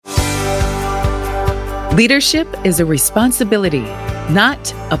Leadership is a responsibility,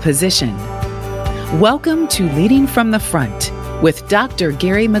 not a position. Welcome to Leading from the Front with Dr.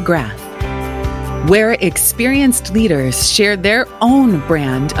 Gary McGrath, where experienced leaders share their own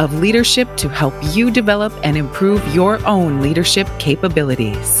brand of leadership to help you develop and improve your own leadership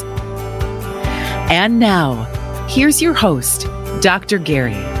capabilities. And now, here's your host, Dr.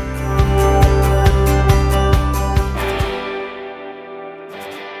 Gary.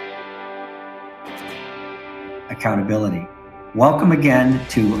 Accountability. Welcome again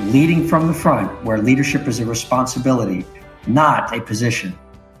to Leading from the Front, where leadership is a responsibility, not a position.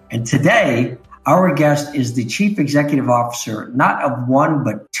 And today, our guest is the Chief Executive Officer, not of one,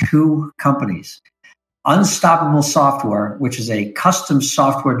 but two companies. Unstoppable Software, which is a custom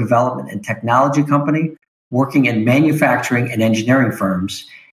software development and technology company working in manufacturing and engineering firms,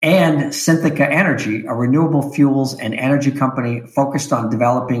 and Syntheca Energy, a renewable fuels and energy company focused on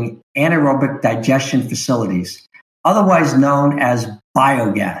developing anaerobic digestion facilities, otherwise known as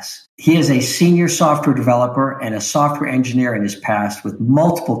biogas. He is a senior software developer and a software engineer in his past with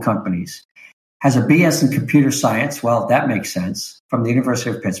multiple companies. Has a BS in computer science, well, that makes sense, from the University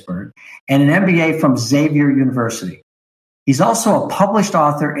of Pittsburgh, and an MBA from Xavier University. He's also a published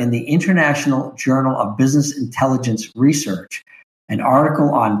author in the International Journal of Business Intelligence Research, an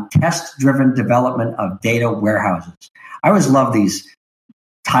article on test-driven development of data warehouses. I always love these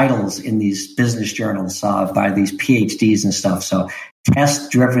titles in these business journals by these PhDs and stuff. So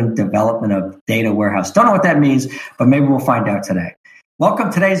test-driven development of data warehouse. Don't know what that means, but maybe we'll find out today.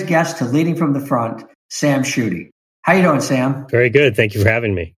 Welcome today's guest to Leading from the Front, Sam Schutte. How you doing, Sam? Very good. Thank you for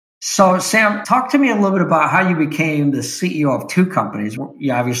having me. So, Sam, talk to me a little bit about how you became the CEO of two companies.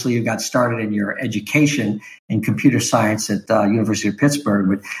 Obviously, you got started in your education in computer science at the University of Pittsburgh,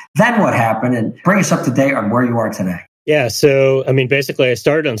 but then what happened? And bring us up to date on where you are today. Yeah. So, basically, I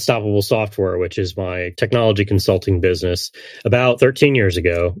started Unstoppable Software, which is my technology consulting business, about 13 years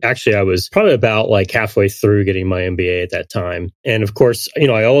ago. Actually, I was probably about halfway through getting my MBA at that time. And of course,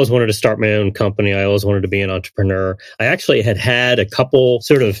 I always wanted to start my own company. I always wanted to be an entrepreneur. I actually had a couple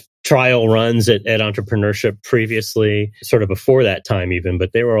sort of trial runs at entrepreneurship previously, sort of before that time even,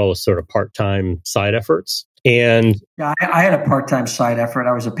 but they were all sort of part-time side efforts. And yeah, I had a part-time side effort.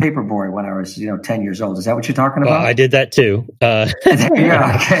 I was a paper boy when I was, 10 years old. Is that what you're talking about? I did that too. Yeah,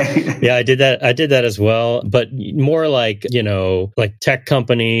 okay. Yeah, I did that as well. But more like tech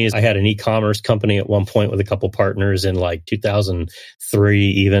companies. I had an e-commerce company at one point with a couple partners in 2003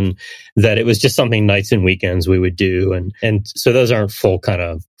 even, that it was just something nights and weekends we would do. And so those aren't full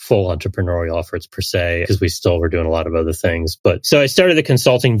entrepreneurial efforts per se, because we still were doing a lot of other things. But so I started the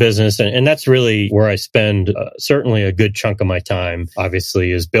consulting business, and that's really where I spend certainly a good chunk of my time,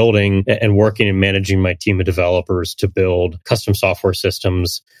 obviously, is building and working and managing my team of developers to build custom software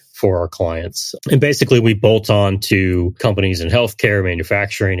systems for our clients. And basically, we bolt on to companies in healthcare,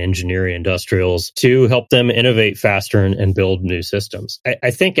 manufacturing, engineering, industrials to help them innovate faster and build new systems.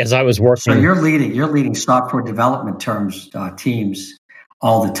 I think as I was working... So you're leading software development teams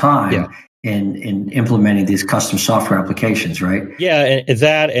all the time. Yeah. In implementing these custom software applications, right? Yeah,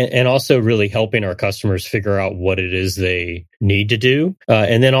 and also really helping our customers figure out what it is they need to do,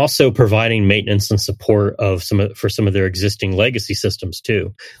 and then also providing maintenance and support for some of their existing legacy systems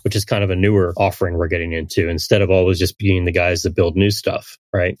too, which is kind of a newer offering we're getting into, instead of always just being the guys that build new stuff,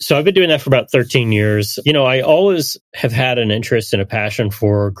 right? So I've been doing that for about 13 years. I always have had an interest and a passion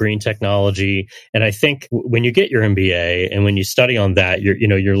for green technology, and I think when you get your MBA and when you study on that,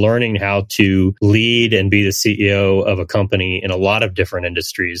 you're learning how to lead and be the CEO of a company in a lot of different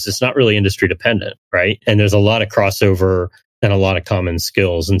industries. It's not really industry dependent, right? And there's a lot of crossover and a lot of common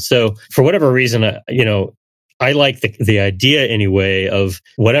skills. And so for whatever reason, I like the idea anyway of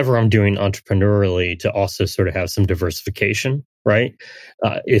whatever I'm doing entrepreneurially to also sort of have some diversification, right?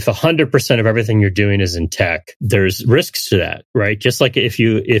 If 100% of everything you're doing is in tech, there's risks to that, right? Just like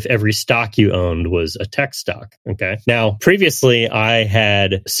if every stock you owned was a tech stock, okay? Now, previously, I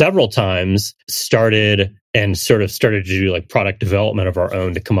had several times started to do product development of our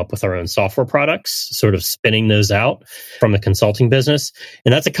own to come up with our own software products, sort of spinning those out from the consulting business.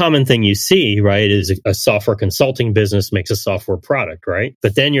 And that's a common thing you see, right? Is a software consulting business makes a software product, right?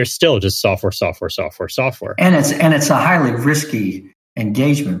 But then you're still just software. And it's a highly risky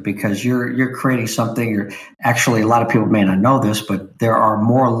engagement because you're creating something. Actually, a lot of people may not know this, but there are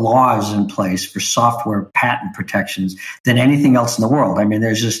more laws in place for software patent protections than anything else in the world.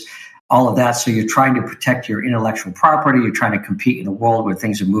 There's just all of that. So you're trying to protect your intellectual property. You're trying to compete in a world where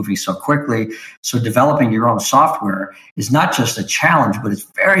things are moving so quickly. So developing your own software is not just a challenge, but it's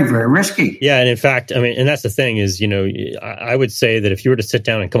very, very risky. Yeah. And in fact, I mean, and that's the thing is, I would say that if you were to sit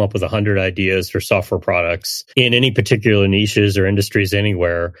down and come up with 100 ideas for software products in any particular niches or industries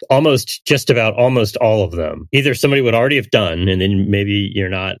anywhere, almost all of them, either somebody would already have done, and then maybe you're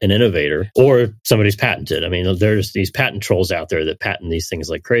not an innovator, or somebody's patented. I mean, there's these patent trolls out there that patent these things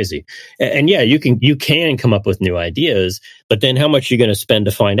like crazy. And yeah, you can come up with new ideas, but then how much are you going to spend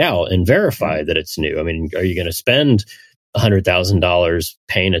to find out and verify that it's new? I mean, are you going to spend $100,000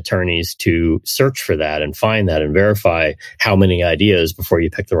 paying attorneys to search for that and find that and verify how many ideas before you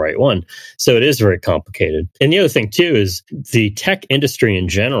pick the right one? So it is very complicated. And the other thing too is the tech industry in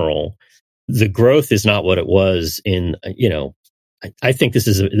general, the growth is not what it was in, I think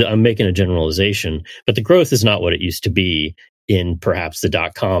I'm making a generalization, but the growth is not what it used to be in perhaps the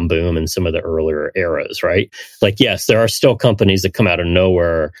dot-com boom and some of the earlier eras, right? Like, yes, there are still companies that come out of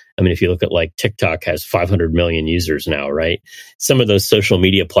nowhere. I mean, if you look at like TikTok has 500 million users now, right? Some of those social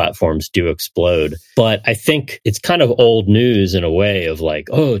media platforms do explode. But I think it's kind of old news in a way of like,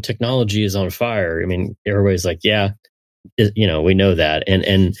 oh, technology is on fire. I mean, everybody's like, yeah, we know that.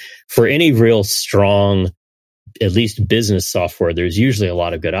 And for any real strong, at least business software, there's usually a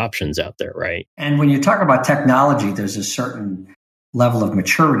lot of good options out there, right? And when you talk about technology, there's a certain level of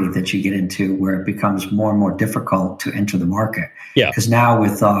maturity that you get into where it becomes more and more difficult to enter the market. Yeah. Because now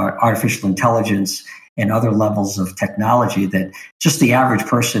with artificial intelligence and other levels of technology that just the average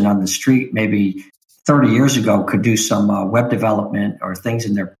person on the street, maybe 30 years ago, could do some web development or things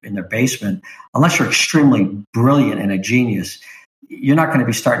in their basement. Unless you're extremely brilliant and a genius, you're not going to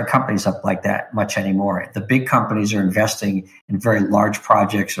be starting companies up like that much anymore. The big companies are investing in very large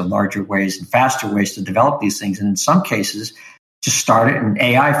projects or larger ways and faster ways to develop these things. And in some cases, just start it and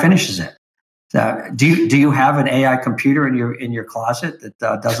AI finishes it. Do you have an AI computer in your closet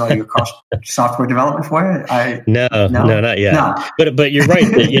that does all your software development for you? No, not yet. No. But you're right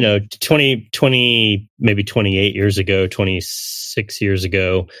that 20, maybe 28 years ago, 26 years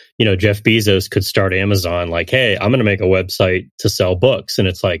ago, Jeff Bezos could start Amazon like, hey, I'm going to make a website to sell books, and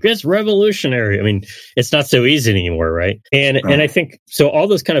it's like it's revolutionary. I mean, it's not so easy anymore, right? And I think so. All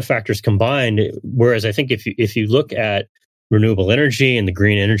those kind of factors combined. Whereas I think if you look at renewable energy and the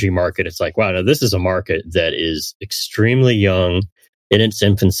green energy market, it's like, wow, now this is a market that is extremely young in its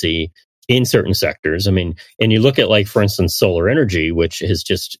infancy in certain sectors. I mean, and you look at like, for instance, solar energy, which has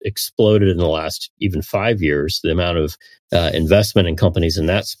just exploded in the last even 5 years, the amount of investment in companies in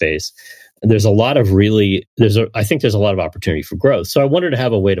that space. There's a lot of I think there's a lot of opportunity for growth. So I wanted to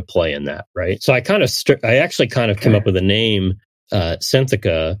have a way to play in that, right? So I actually came up with a name,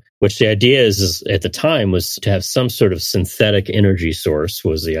 Synthica, which the idea is at the time was to have some sort of synthetic energy source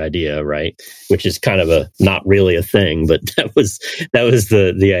was the idea, right? Which is kind of not really a thing, but that was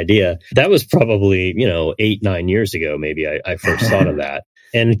the idea. That was probably, 8-9 years ago, maybe I first thought of that.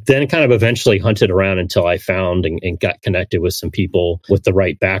 And then kind of eventually hunted around until I found and got connected with some people with the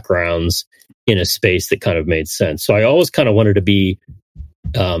right backgrounds in a space that kind of made sense. So I always kind of wanted to be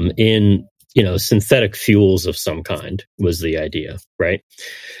in synthetic fuels of some kind was the idea, right?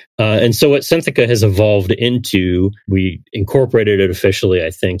 And so what Synthica has evolved into, we incorporated it officially, I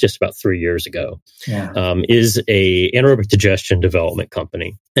think, just about 3 years ago, is a anaerobic digestion development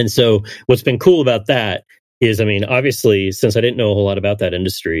company. And so what's been cool about that is, I mean, obviously, since I didn't know a whole lot about that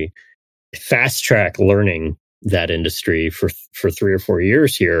industry, fast track learning that industry for 3 or 4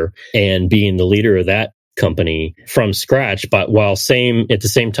 years here and being the leader of that company from scratch, but while at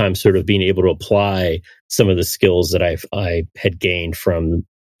the same time sort of being able to apply some of the skills that I had gained from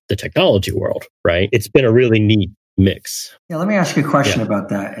the technology world, right? It's been a really neat mix. Yeah, let me ask you a question about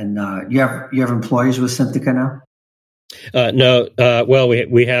that. And you have employees with Synthica now? No. Well,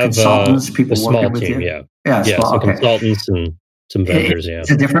 we have consultants, people a small working with team. you? Yeah, some okay. consultants and some vendors.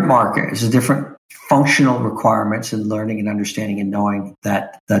 It's a different market. It's a different functional requirements and learning and understanding and knowing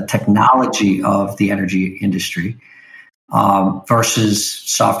that the technology of the energy industry versus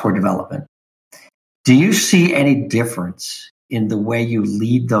software development. Do you see any difference in the way you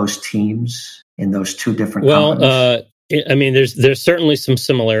lead those teams in those two different companies? I mean, there's certainly some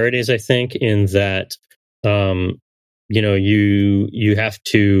similarities, I think, in that you have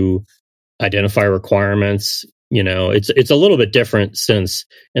to identify requirements. It's a little bit different since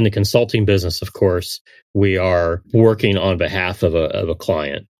in the consulting business, of course, we are working on behalf of a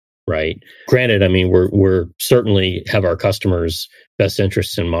client, right? Granted, I mean, we're certainly have our customers' best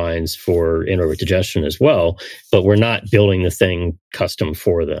interests in minds for anaerobic digestion as well, but we're not building the thing custom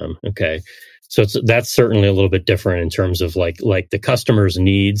for them. Okay. So that's certainly a little bit different in terms of like the customer's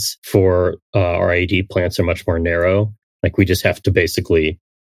needs for our AD plants are much more narrow. Like we just have to basically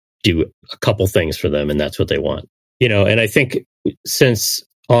do a couple things for them, and that's what they want. And I think since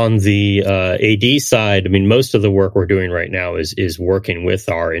on the AD side, I mean, most of the work we're doing right now is working with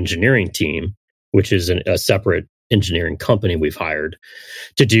our engineering team, which is a separate engineering company we've hired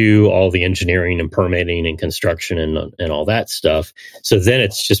to do all the engineering and permitting and construction and all that stuff. So then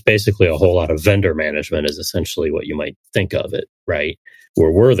it's just basically a whole lot of vendor management is essentially what you might think of it, right?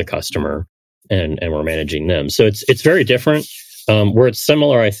 Where we're the customer and we're managing them. So it's very different. Where it's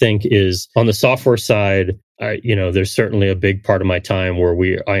similar, I think, is on the software side. There's certainly a big part of my time where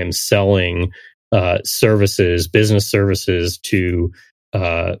I am selling business services to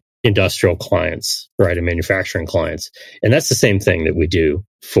industrial clients, right, and manufacturing clients, and that's the same thing that we do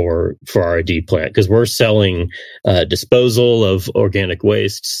for our AD plant because we're selling disposal of organic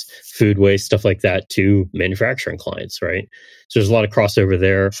wastes, food waste, stuff like that to manufacturing clients, right? So there's a lot of crossover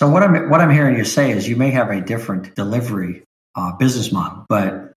there. So what I'm hearing you say is you may have a different delivery business model,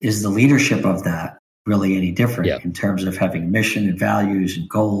 but is the leadership of that really any different in terms of having mission and values and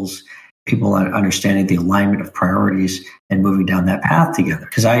goals, people understanding the alignment of priorities and moving down that path together?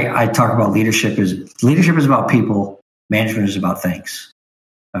 Because I talk about leadership is about people, management is about things.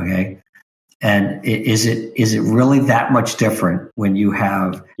 Okay. And is it really that much different when you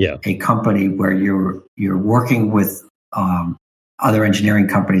have a company where you're working with other engineering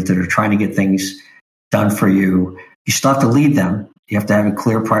companies that are trying to get things done for you? You still have to lead them. You have to have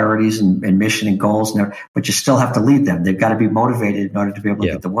clear priorities and mission and goals, but you still have to lead them. They've got to be motivated in order to be able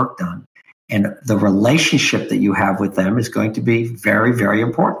to get the work done. And the relationship that you have with them is going to be very, very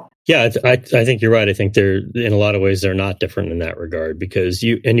important. Yeah, I think you're right. I think they're, in a lot of ways, they're not different in that regard because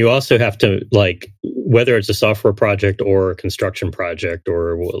you also have to, like, whether it's a software project or a construction project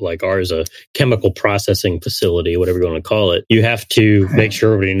or like ours, a chemical processing facility, whatever you want to call it, you have to make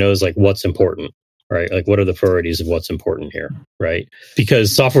sure everybody knows like what's important. Right? Like, what are the priorities of what's important here? Right?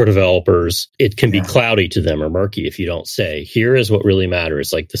 Because software developers, it can be cloudy to them or murky if you don't say, here is what really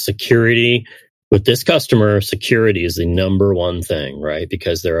matters. Like the security with this customer, security is the number one thing, right?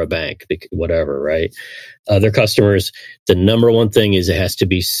 Because they're a bank, whatever, right? Other customers, the number one thing is it has to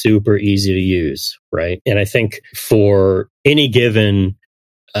be super easy to use, right? And I think for any given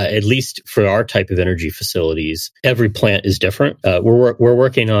at least for our type of energy facilities, every plant is different. We're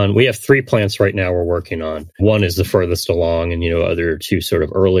working on, we have 3 plants right now we're working on. One is the furthest along and, other 2 sort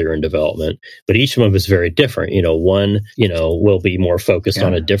of earlier in development, but each of them is very different. One, will be more focused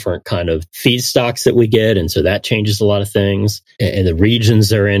on a different kind of feedstocks that we get. And so that changes a lot of things. And the regions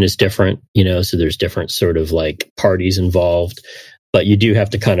they're in is different, so there's different sort of like parties involved, but you do have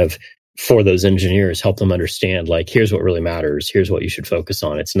to kind of, for those engineers, help them understand, like, here's what really matters. Here's what you should focus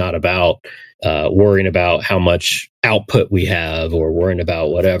on. It's not about worrying about how much output we have or worrying about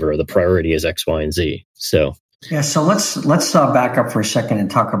whatever. The priority is X, Y, and Z. So let's back up for a second and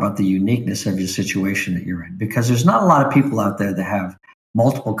talk about the uniqueness of your situation that you're in, because there's not a lot of people out there that have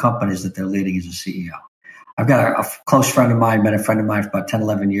multiple companies that they're leading as a CEO. I've got a close friend of mine, met a friend of mine for about 10,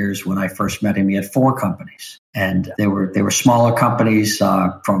 11 years. When I first met him, he had 4 companies, and they were smaller companies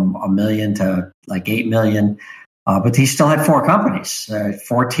from $1 million to like $8 million. But he still had 4 companies,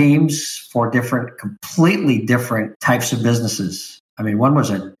 4 teams, 4 completely different types of businesses. I mean, one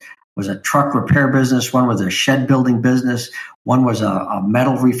was a truck repair business, one was a shed building business, one was a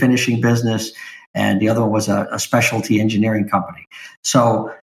metal refinishing business, and the other one was a specialty engineering company.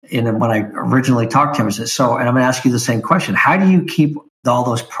 So, and when I originally talked to him, I said, and I'm going to ask you the same question. How do you keep all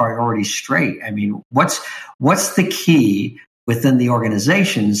those priorities straight? I mean, what's the key within the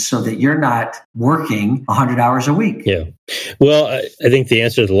organization so that you're not working 100 hours a week? Yeah. Well, I think the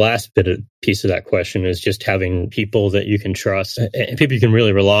answer to the last piece of that question is just having people that you can trust and people you can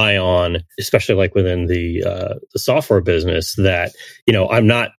really rely on, especially like within the software business, that, I'm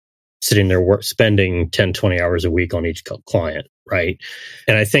not sitting there spending 10, 20 hours a week on each client. Right.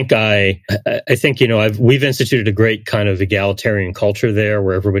 And I think we've instituted a great kind of egalitarian culture there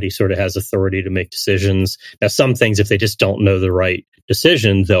where everybody sort of has authority to make decisions. Now, some things, if they just don't know the right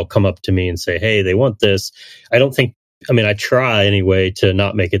decision, they'll come up to me and say, hey, they want this. I try anyway to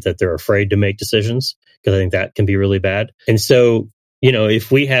not make it that they're afraid to make decisions, because I think that can be really bad. And so,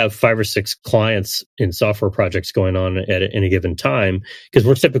 if we have 5 or 6 clients in software projects going on at any given time, because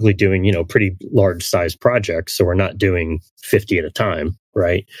we're typically doing, pretty large size projects, so we're not doing 50 at a time,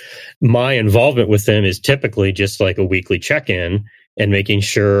 right? My involvement with them is typically just like a weekly check-in and making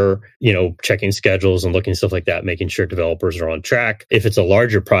sure, checking schedules and looking stuff like that, making sure developers are on track. If it's a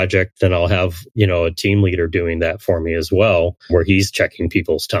larger project, then I'll have, a team leader doing that for me as well, where he's checking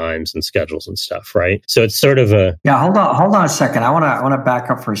people's times and schedules and stuff, right? So it's sort of a... Yeah, hold on a second. I want to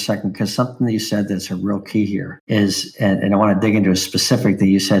back up for a second, because something that you said that's a real key here is, and I want to dig into a specific that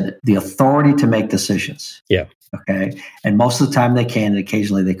you said, the authority to make decisions. Yeah. Okay. And most of the time they can, and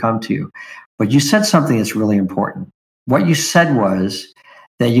occasionally they come to you. But you said something that's really important. What you said was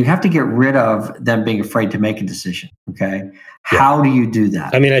that you have to get rid of them being afraid to make a decision. Okay. Yeah. How do you do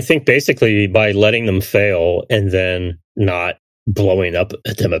that? I mean, I think basically by letting them fail and then not blowing up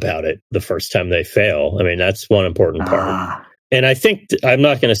at them about it the first time they fail. I mean, that's one important part. And I think I'm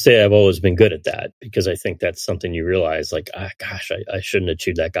not going to say I've always been good at that, because I think that's something you realize, like, gosh, I shouldn't have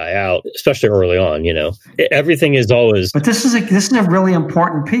chewed that guy out, especially early on. Everything is always. But this is a really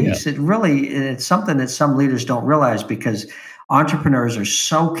important piece. Yeah. It's something that some leaders don't realize, because entrepreneurs are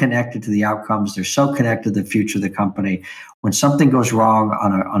so connected to the outcomes. They're so connected to the future of the company. When something goes wrong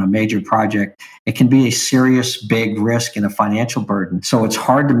on a major project, it can be a serious, big risk and a financial burden. So it's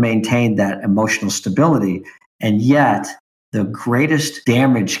hard to maintain that emotional stability. And yet, the greatest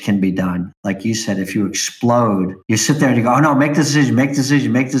damage can be done, like you said, if you explode. You sit there and you go, oh no, make decisions. You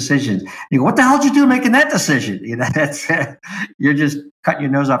go, what the hell did you do making that decision? That's you're just cutting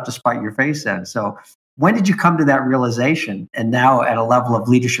your nose off to spite your face then. So when did you come to that realization? And now at a level of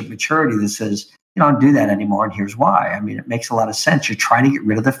leadership maturity that says, you don't do that anymore, and here's why. I mean, it makes a lot of sense. You're trying to get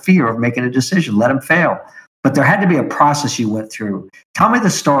rid of the fear of making a decision. Let them fail. But there had to be a process you went through. Tell me the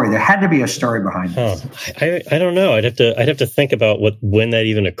story. There had to be a story behind this. I don't know. I'd have to think about when that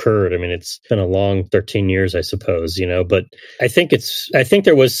even occurred. I mean, it's been a long 13 years, I suppose, but I think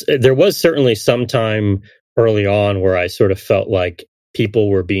there was certainly some time early on where I sort of felt like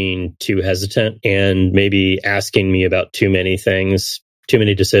people were being too hesitant and maybe asking me about too many things, too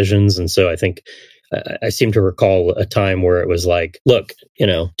many decisions. And so I think I seem to recall a time where it was like, look,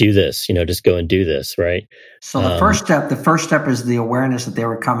 do this, just go and do this, right? So the first step is the awareness that they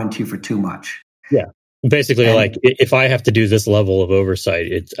were coming to you for too much. Yeah. Basically, like, if I have to do this level of oversight,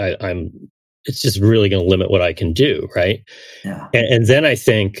 it's just really going to limit what I can do, right? Yeah. And then I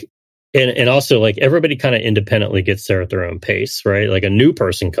think, and also, like, everybody kind of independently gets there at their own pace, right? Like, a new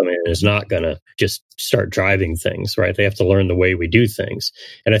person coming in is not going to just start driving things, right? They have to learn the way we do things.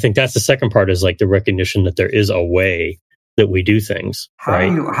 And I think that's the second part, is like the recognition that there is a way that we do things.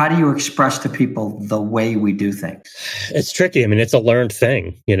 How do you express to people the way we do things? It's tricky. I mean, it's a learned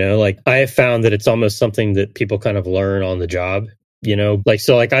thing, like, I have found that it's almost something that people kind of learn on the job,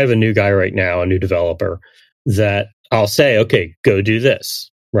 like I have a new guy right now, a new developer, that I'll say, okay, go do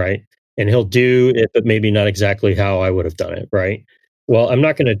this, right? And he'll do it, but maybe not exactly how I would have done it, right? Well, I'm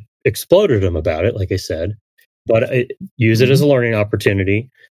not going to explode at him about it, like I said, but use it as a learning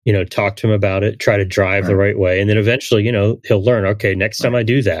opportunity, talk to him about it, try to drive the right way. And then eventually, he'll learn, okay, next time I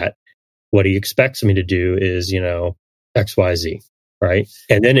do that, what he expects me to do is, X, Y, Z, right?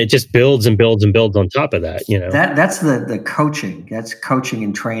 And then it just builds and builds and builds on top of that, That's the coaching. That's coaching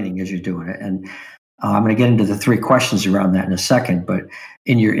and training as you're doing it. And I'm going to get into the 3 questions around that in a second, but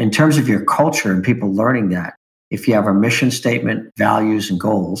in terms of your culture and people learning that, if you have a mission statement, values and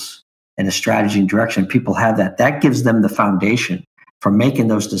goals, and a strategy and direction, people have that gives them the foundation for making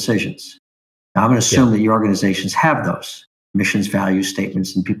those decisions. Now, I'm going to assume that your organizations have those missions, values,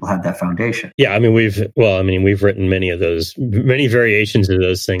 statements, and people have that foundation. Yeah, I mean, we've written many variations of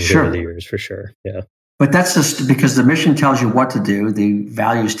those things over the years, for sure. Yeah. But that's just because the mission tells you what to do. The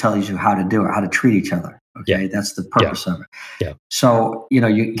values tells you how to do it, how to treat each other. Okay. That's the purpose of it. Yeah. So,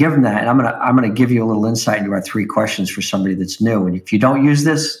 you give them that, and I'm going to give you a little insight into our 3 questions for somebody that's new. And if you don't use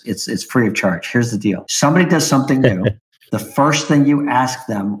this, it's free of charge. Here's the deal. Somebody does something new. The first thing you ask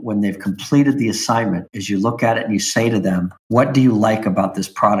them when they've completed the assignment is you look at it and you say to them, what do you like about this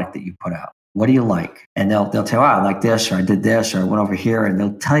product that you put out? What do you like? And they'll tell, I like this, or I did this, or I went over here, and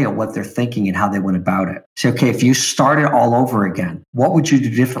they'll tell you what they're thinking and how they went about it. Say, okay, if you started all over again, what would you do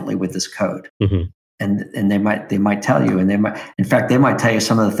differently with this code? Mm-hmm. And they might tell you, and they might tell you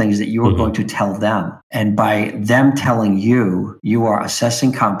some of the things that you were going to tell them. And by them telling you, you are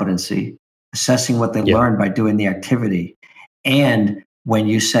assessing competency, assessing what they learned by doing the activity. And when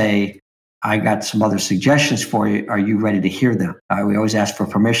you say, I got some other suggestions for you, are you ready to hear them? We always ask for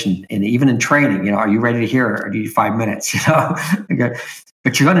permission. And even in training, are you ready to hear it, or do you need 5 minutes? Okay.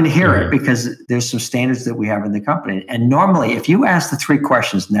 But you're going to hear it because there's some standards that we have in the company. And normally, if you ask the 3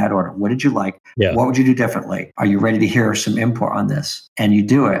 questions in that order, what did you like? Yeah. What would you do differently? Are you ready to hear some input on this? And you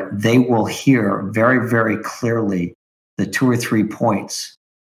do it, they will hear very, very clearly the 2 or 3 points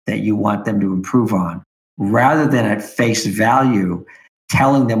that you want them to improve on. rather than at face value,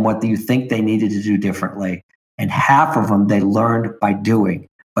 telling them what you think they needed to do differently. And half of them they learned by doing,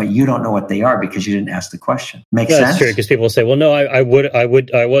 but you don't know what they are because you didn't ask the question. Make sense? That's true, because people say, "Well, no, I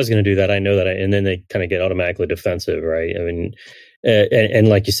was going to do that. I know that," and then they kind of get automatically defensive, right? I mean, and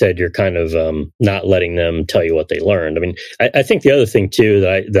like you said, you're kind of not letting them tell you what they learned. I mean, I think the other thing too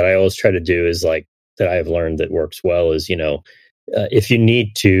that I always try to do is like that I have learned that works well is, if you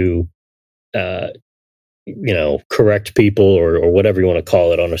need to, correct people or whatever you want to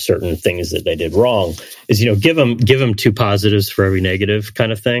call it on a certain things that they did wrong, is, give them 2 positives for every negative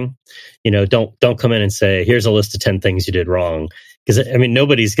kind of thing. Don't come in and say, here's a list of 10 things you did wrong. Because I mean,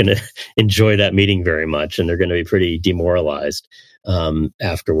 nobody's going to enjoy that meeting very much, and they're going to be pretty demoralized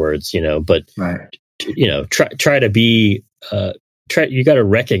afterwards, but right. Try to be, you got to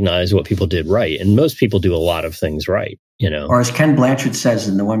recognize what people did right. And most people do a lot of things right. Or as Ken Blanchard says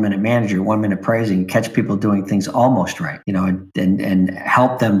in the 1 Minute Manager, 1 minute praising, catch people doing things almost right, and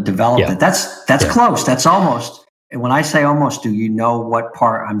help them develop it. That's close. That's almost. And when I say almost, do you know what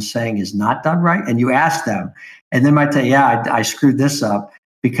part I'm saying is not done right? And you ask them, and they might say, yeah, I screwed this up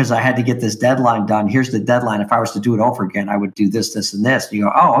because I had to get this deadline done. Here's the deadline. If I was to do it over again, I would do this, this, and this. You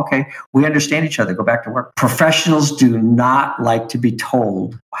go, oh, okay. We understand each other. Go back to work. Professionals do not like to be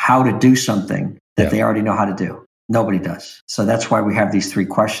told how to do something that they already know how to do. Nobody does. So that's why we have these 3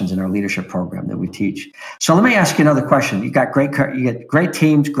 questions in our leadership program that we teach. So let me ask you another question. You got great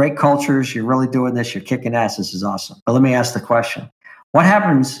teams, great cultures. You're really doing this. You're kicking ass. This is awesome. But let me ask the question. What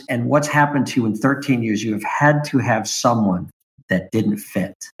happens and what's happened to you in 13 years? You have had to have someone that didn't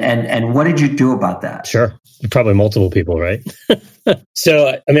fit. And what did you do about that? Sure. Probably multiple people, right?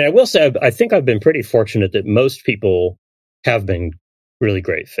 So, I mean, I will say, I think I've been pretty fortunate that most people have been really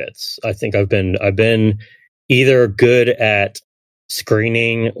great fits. I think I've been either good at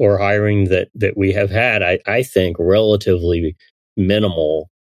screening or hiring that we have had, I think, relatively minimal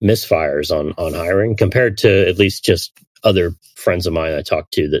misfires on hiring compared to at least just other friends of mine I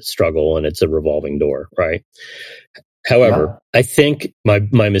talk to that struggle, and it's a revolving door, right? However, I think my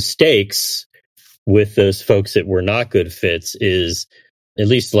mistakes with those folks that were not good fits is, at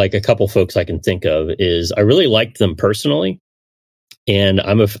least like a couple folks I can think of, is I really liked them personally. And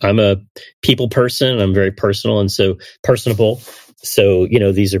I'm a people person. I'm very personal and so personable. So,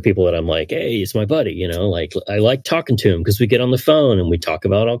 these are people that I'm like, hey, it's my buddy, like I like talking to him because we get on the phone and we talk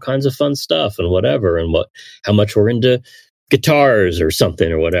about all kinds of fun stuff and whatever, and how much we're into guitars or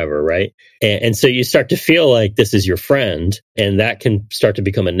something or whatever. Right. And so you start to feel like this is your friend, and that can start to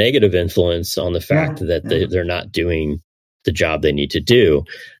become a negative influence on the fact that they're not doing the job they need to do.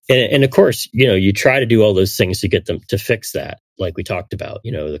 And of course, you try to do all those things to get them to fix that. Like we talked about,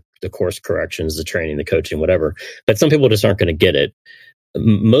 the course corrections, the training, the coaching, whatever. But some people just aren't going to get it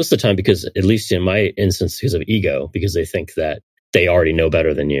most of the time because, at least in my instance, because of ego, because they think that they already know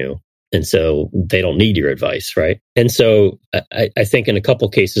better than you. And so they don't need your advice, right? And so I think in a couple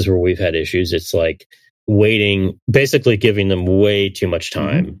cases where we've had issues, it's like waiting, basically giving them way too much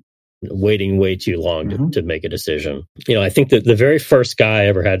time, waiting way too long to make a decision. I think that the very first guy I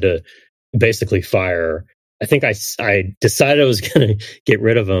ever had to basically fire, I think I decided I was going to get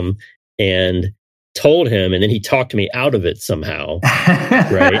rid of him and told him, and then he talked me out of it somehow,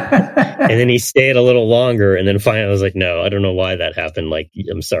 right? And then he stayed a little longer, and then finally I was like, no, I don't know why that happened. Like,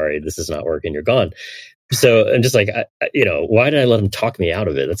 I'm sorry, this is not working. You're gone. So I'm just like, why did I let him talk me out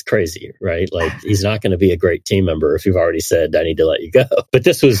of it? That's crazy, right? Like, he's not going to be a great team member if you've already said, I need to let you go. But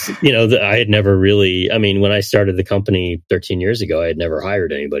this was, I had never really, when I started the company 13 years ago, I had never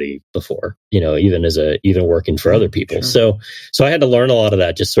hired anybody before, even working for other people. Sure. So I had to learn a lot of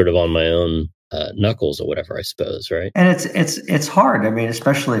that just sort of on my own knuckles or whatever, I suppose, right? And it's hard.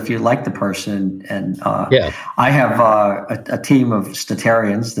 Especially if you like the person. And I have a team of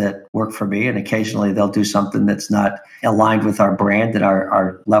statarians that work for me, and occasionally they'll do something that's not aligned with our brand and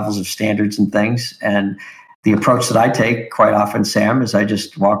our levels of standards and things. And the approach that I take quite often, Sam, is I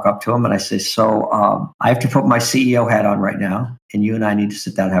just walk up to them and I say, so I have to put my CEO hat on right now, and you and I need to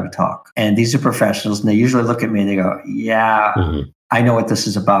sit down and have a talk. And these are professionals, and they usually look at me and they go, I know what this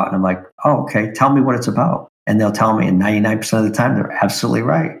is about. And I'm like, oh, okay, tell me what it's about. And they'll tell me, and 99% of the time, they're absolutely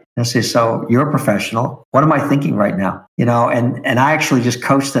right. And I say, so you're a professional. What am I thinking right now? And I actually just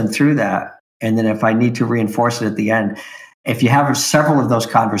coach them through that. And then if I need to reinforce it at the end, if you have several of those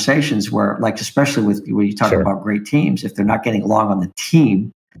conversations where, like, especially when you talk about great teams, if they're not getting along on the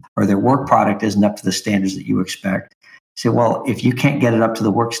team or their work product isn't up to the standards that you expect, say, well, if you can't get it up to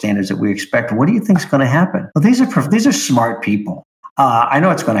the work standards that we expect, what do you think is going to happen? Well, these are smart people. I know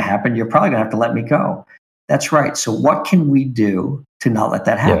it's going to happen. You're probably going to have to let me go. That's right. So what can we do to not let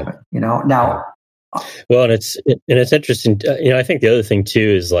that happen? Now, Well, and it's interesting. I think the other thing too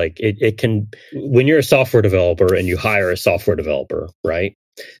is like it can, when you're a software developer and you hire a software developer, right?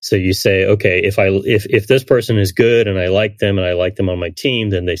 So you say, okay, if this person is good and I like them on my team,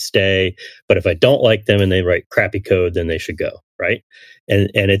 then they stay. But if I don't like them and they write crappy code, then they should go, right? And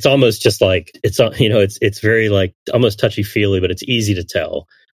it's almost just like it's very like almost touchy feely, but it's easy to tell.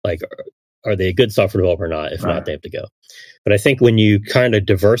 Like, are they a good software developer or not? If not, they have to go. But I think when you kind of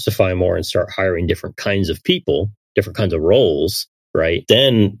diversify more and start hiring different kinds of people, different kinds of roles, right?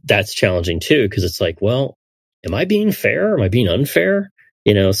 Then that's challenging too, because it's like, well, am I being fair? Am I being unfair?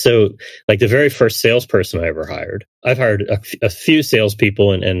 So like the very first salesperson I ever hired, I've hired a few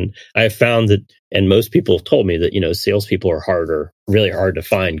salespeople, and I have found that, and most people have told me that, salespeople are really hard to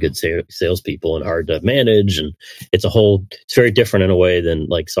find good salespeople and hard to manage. And it's very different in a way than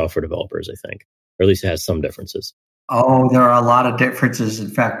like software developers, I think, or at least it has some differences. Oh, there are a lot of differences. In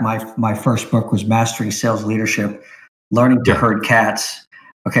fact, my first book was Mastering Sales Leadership, Learning to Herd Cats.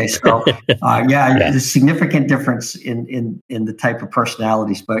 Okay, so there's a significant difference in the type of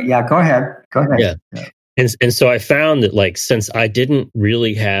personalities. But go ahead. Yeah. And so I found that, like, since I didn't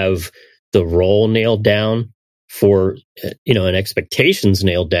really have the role nailed down for and expectations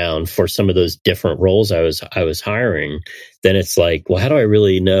nailed down for some of those different roles I was hiring, then it's like, well, how do I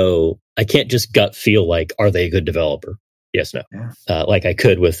really know? I can't just gut feel like, are they a good developer? Yes, no. Yeah. Like I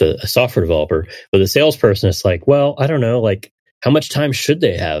could with a software developer. With a salesperson, it's like, well, I don't know, like, how much time should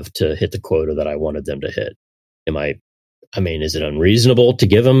they have to hit the quota that I wanted them to hit? Is it unreasonable to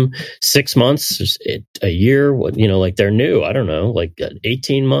give them 6 months, a year? Like they're new. I don't know, like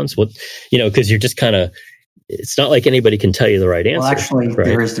 18 months. Because you're just kind of, it's not like anybody can tell you the right answer. Well, actually, right?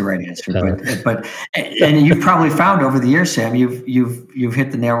 There is the right answer, but you've probably found over the years, Sam, you've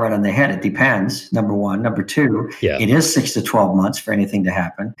hit the nail right on the head. It depends. Number one, number two, it is 6 to 12 months for anything to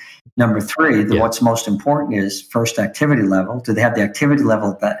happen. Number three, what's most important is first activity level. Do they have the activity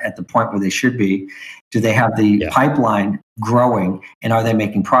level at the point where they should be? Do they have the pipeline growing, and are they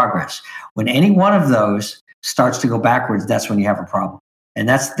making progress? When any one of those starts to go backwards, that's when you have a problem. And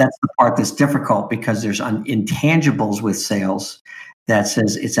that's the part that's difficult, because there's intangibles with sales that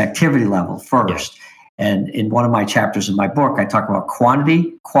says it's activity level first. Yeah. And in one of my chapters in my book, I talk about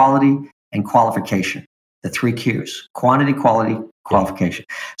quantity, quality, and qualification, the 3 Qs: quantity, quality, qualification.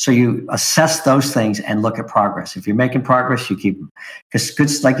 So you assess those things and look at progress. If you're making progress, you keep them.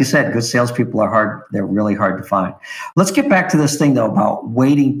 Because like you said, good salespeople are hard. They're really hard to find. Let's get back to this thing, though, about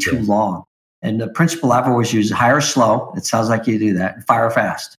waiting too long. And the principle I've always used: hire slow. It sounds like you do that. And fire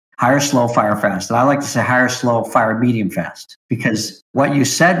fast. Hire slow, fire fast. And I like to say hire slow, fire medium fast. Because what you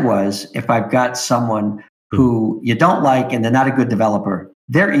said was, if I've got someone who you don't like and they're not a good developer,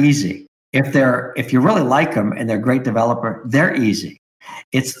 they're easy. If you really like them and they're a great developer, they're easy.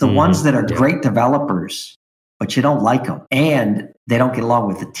 It's the ones that are great developers, but you don't like them and they don't get along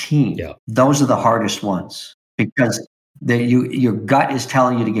with the team. Yeah. Those are the hardest ones, because your gut is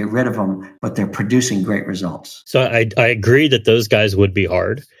telling you to get rid of them, but they're producing great results. So I agree that those guys would be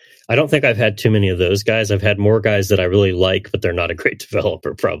hard. I don't think I've had too many of those guys. I've had more guys that I really like, but they're not a great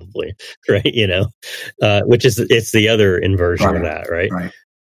developer, probably, right? Which is, it's the other inversion of that, right? Right.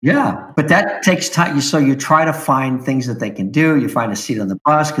 Yeah, but that takes time. So you try to find things that they can do. You find a seat on the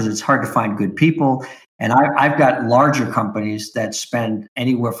bus, because it's hard to find good people. And I've got larger companies that spend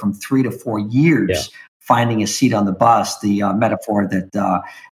anywhere from 3 to 4 years finding a seat on the bus. The metaphor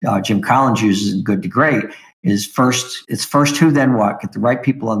that Jim Collins uses in Good to Great is first who, then what? Get the right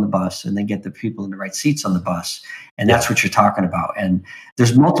people on the bus, and then get the people in the right seats on the bus. And that's what you're talking about. And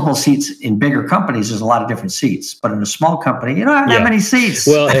there's multiple seats in bigger companies. There's a lot of different seats, but in a small company, you don't have that many seats.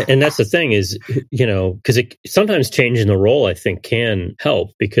 Well, and that's the thing is, because sometimes changing the role, I think, can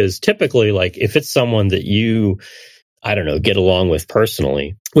help, because typically, like, if it's someone that you, I don't know, get along with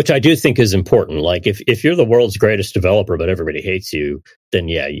personally, which I do think is important. Like, if you're the world's greatest developer, but everybody hates you, then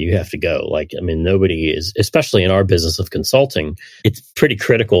you have to go. Like, I mean, nobody is, especially in our business of consulting, it's pretty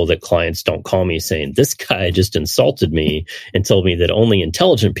critical that clients don't call me saying, this guy just insulted me and told me that only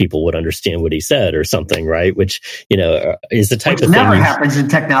intelligent people would understand what he said, or something, right? Which, is the type of thing. Never happens in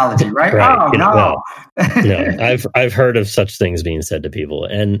technology, right? Right. No. I've heard of such things being said to people.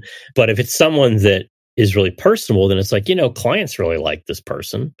 But if it's someone that is really personable, then it's like, clients really like this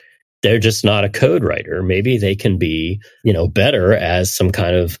person. They're just not a code writer. Maybe they can be, better as some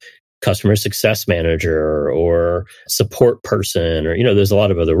kind of customer success manager or support person, or, there's a lot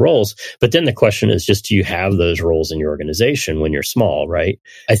of other roles. But then the question is just, do you have those roles in your organization when you're small, right?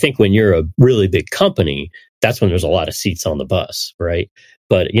 I think when you're a really big company, that's when there's a lot of seats on the bus, right?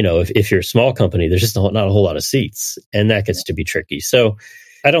 But, if you're a small company, there's just not a whole lot of seats, and that gets to be tricky. So,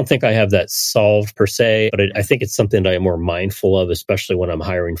 I don't think I have that solved per se, but I think it's something that I'm more mindful of, especially when I'm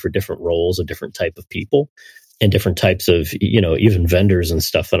hiring for different roles, a different type of people and different types of, even vendors and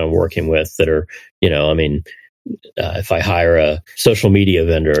stuff that I'm working with that are, if I hire a social media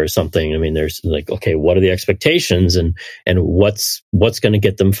vendor or something, there's like, okay, what are the expectations and what's going to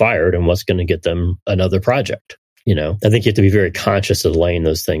get them fired and what's going to get them another project? I think you have to be very conscious of laying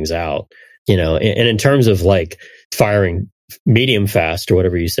those things out, and in terms of like firing medium fast or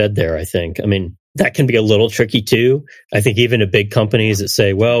whatever you said there, that can be a little tricky too. I think even at big companies that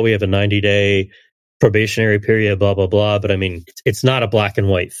say, well, we have a 90-day probationary period, blah, blah, blah. But it's not a black and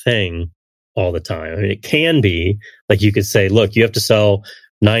white thing all the time. It can be like you could say, look, you have to sell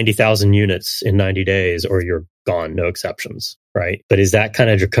 90,000 units in 90 days or you're gone, no exceptions, right? But is that kind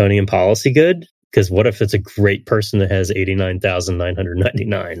of draconian policy good? Because what if it's a great person that has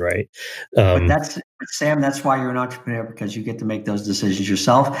 89,999, right? But Sam, that's why you're an entrepreneur, because you get to make those decisions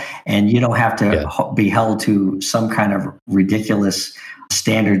yourself and you don't have to be held to some kind of ridiculous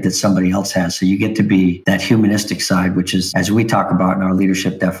standard that somebody else has. So you get to be that humanistic side, which is, as we talk about in our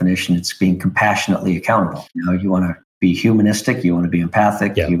leadership definition, it's being compassionately accountable. You want to be humanistic, you want to be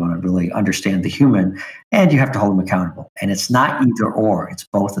empathic, you want to really understand the human, and you have to hold them accountable. And it's not either or, it's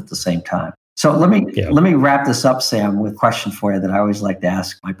both at the same time. So let me wrap this up, Sam, with a question for you that I always like to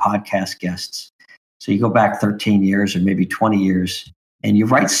ask my podcast guests. So you go back 13 years or maybe 20 years, and you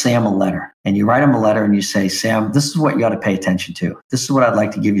write Sam a letter. And you write him a letter and you say, Sam, this is what you ought to pay attention to. This is what I'd like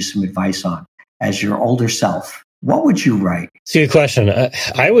to give you some advice on as your older self. What would you write? It's a good question.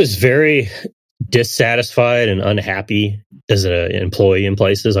 I was very dissatisfied and unhappy as an employee in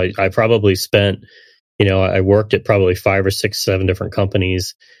places. I probably spent, I worked at probably 5 or 6, 7 different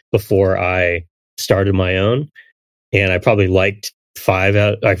companies before I started my own. And I probably liked 1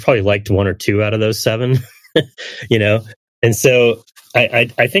 or 2 out of those 7, And so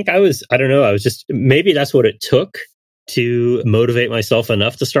I think I was just, maybe that's what it took to motivate myself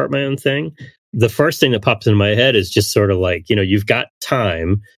enough to start my own thing. The first thing that pops into my head is just sort of like, you've got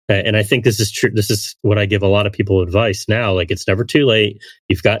time. And I think this is true. This is what I give a lot of people advice now. Like, it's never too late.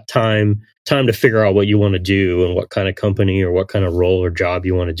 You've got time to figure out what you want to do and what kind of company or what kind of role or job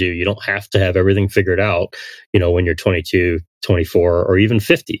you want to do. You don't have to have everything figured out, when you're 22, 24, or even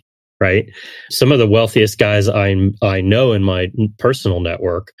 50, right? Some of the wealthiest guys I know in my personal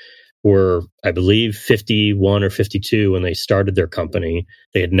network were, I believe, 51 or 52 when they started their company.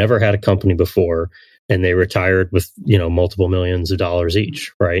 They had never had a company before, and they retired with, multiple millions of dollars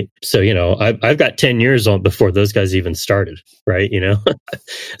each, right? So, I've got 10 years on before those guys even started, right?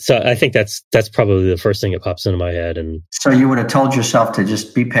 So I think that's probably the first thing that pops into my head. And so you would have told yourself to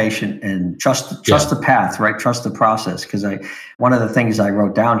just be patient and trust the path, right? Trust the process. Because one of the things I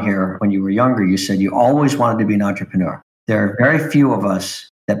wrote down here, when you were younger, you said you always wanted to be an entrepreneur. There are very few of us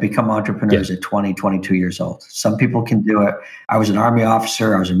that become entrepreneurs at 20, 22 years old. Some people can do it. I was an Army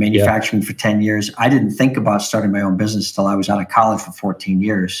officer. I was in manufacturing for 10 years. I didn't think about starting my own business till I was out of college for 14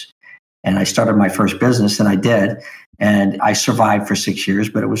 years. And I started my first business, and I did. And I survived for 6 years,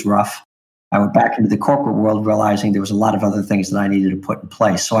 but it was rough. I went back into the corporate world realizing there was a lot of other things that I needed to put in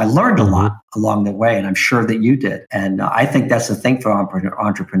place. So I learned a lot along the way, and I'm sure that you did. And I think that's the thing for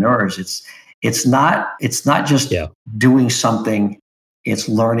entrepreneurs. It's not just doing something. It's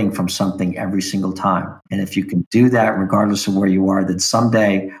learning from something every single time. And if you can do that, regardless of where you are, then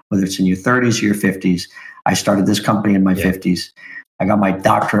someday, whether it's in your 30s or your 50s, I started this company in my 50s. I got my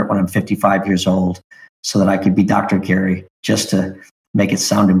doctorate when I'm 55 years old so that I could be Dr. Gary, just to make it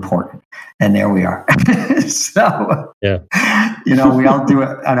sound important. And there we are. So, we all do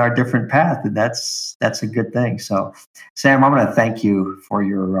it on our different path, and that's a good thing. So, Sam, I'm going to thank you for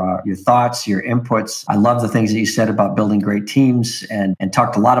your thoughts, your inputs. I love the things that you said about building great teams, and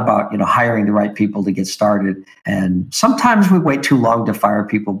talked a lot about, hiring the right people to get started. And sometimes we wait too long to fire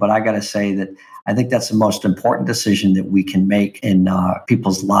people, but I got to say that I think that's the most important decision that we can make in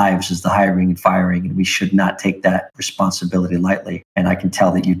people's lives, is the hiring and firing. And we should not take that responsibility lightly. And I can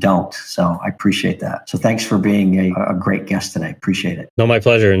tell that you don't. So I appreciate that. So thanks for being a great guest today. Appreciate it. No, my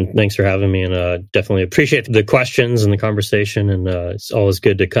pleasure. And thanks for having me. And definitely appreciate the questions and the conversation. And it's always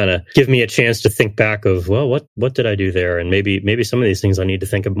good to kind of give me a chance to think back of, well, what did I do there? And maybe some of these things I need to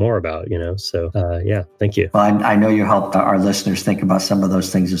think more about, So thank you. Well, I know you helped our listeners think about some of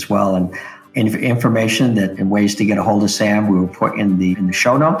those things as well. And information and ways to get a hold of Sam, we will put in the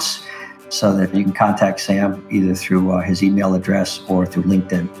show notes so that you can contact Sam either through his email address or through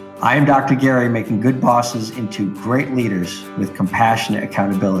LinkedIn. I am Dr. Gary, making good bosses into great leaders with compassionate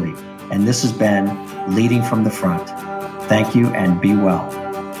accountability. And this has been Leading from the Front. Thank you, and be well.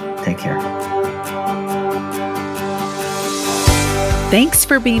 Take care. Thanks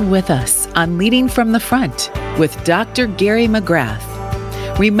for being with us on Leading from the Front with Dr. Gary McGrath.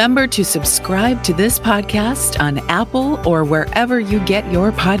 Remember to subscribe to this podcast on Apple or wherever you get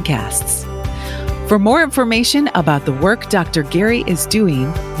your podcasts. For more information about the work Dr. Gary is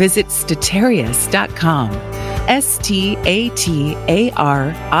doing, visit statarius.com,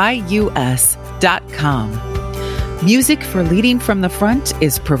 STATARIUS.com. Music for Leading from the Front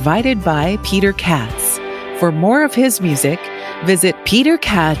is provided by Peter Katz. For more of his music, visit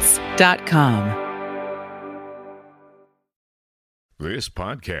peterkatz.com. This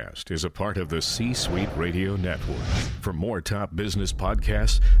podcast is a part of the C-Suite Radio Network. For more top business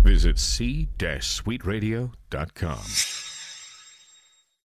podcasts, visit c-suiteradio.com.